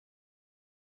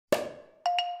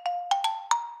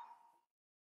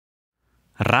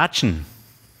Ratschen.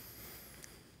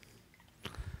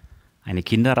 Eine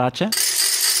Kinderratsche.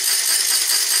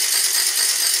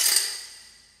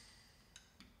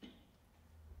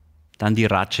 Dann die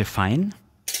Ratsche fein.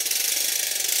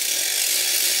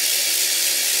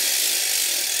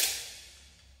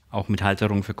 Auch mit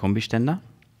Halterung für Kombiständer.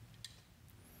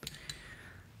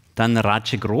 Dann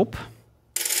Ratsche grob.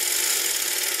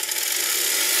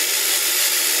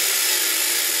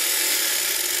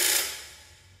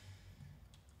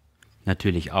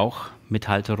 Natürlich auch mit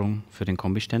Halterung für den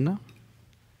Kombiständer.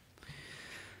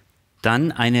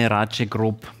 Dann eine Ratsche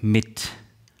grob mit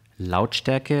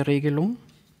Lautstärkeregelung.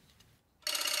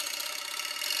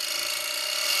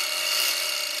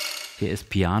 Hier ist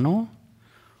Piano.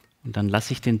 Und dann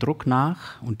lasse ich den Druck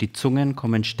nach und die Zungen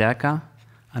kommen stärker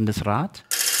an das Rad.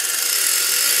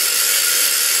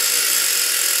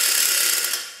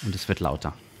 Und es wird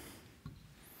lauter.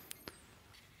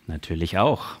 Natürlich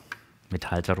auch mit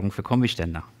Halterung für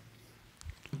Kombiständer.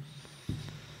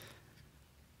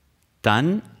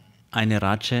 Dann eine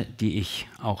Ratsche, die ich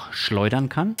auch schleudern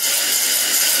kann.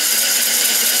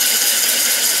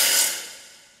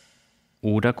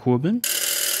 Oder kurbeln.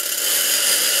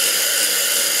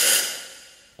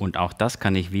 Und auch das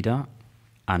kann ich wieder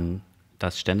an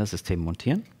das Ständersystem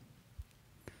montieren.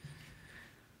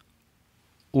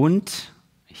 Und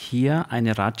hier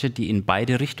eine Ratsche, die in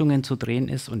beide Richtungen zu drehen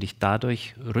ist und ich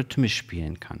dadurch rhythmisch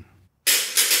spielen kann.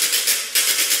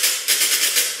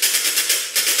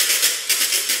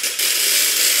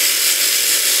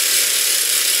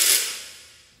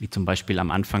 Wie zum Beispiel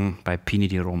am Anfang bei Pini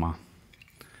di Roma.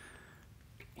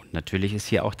 Und natürlich ist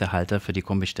hier auch der Halter für die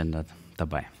Kombiständer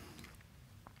dabei.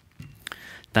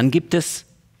 Dann gibt es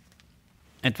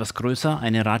etwas größer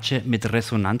eine Ratsche mit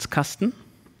Resonanzkasten.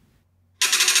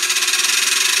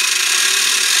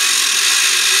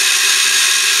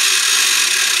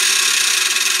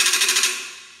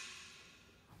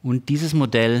 Und dieses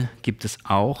Modell gibt es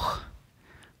auch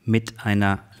mit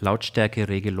einer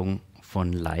Lautstärkeregelung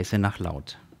von leise nach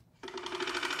laut.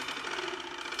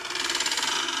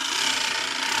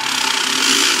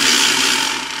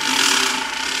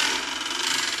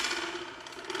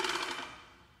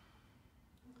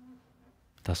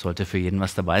 Das sollte für jeden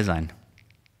was dabei sein.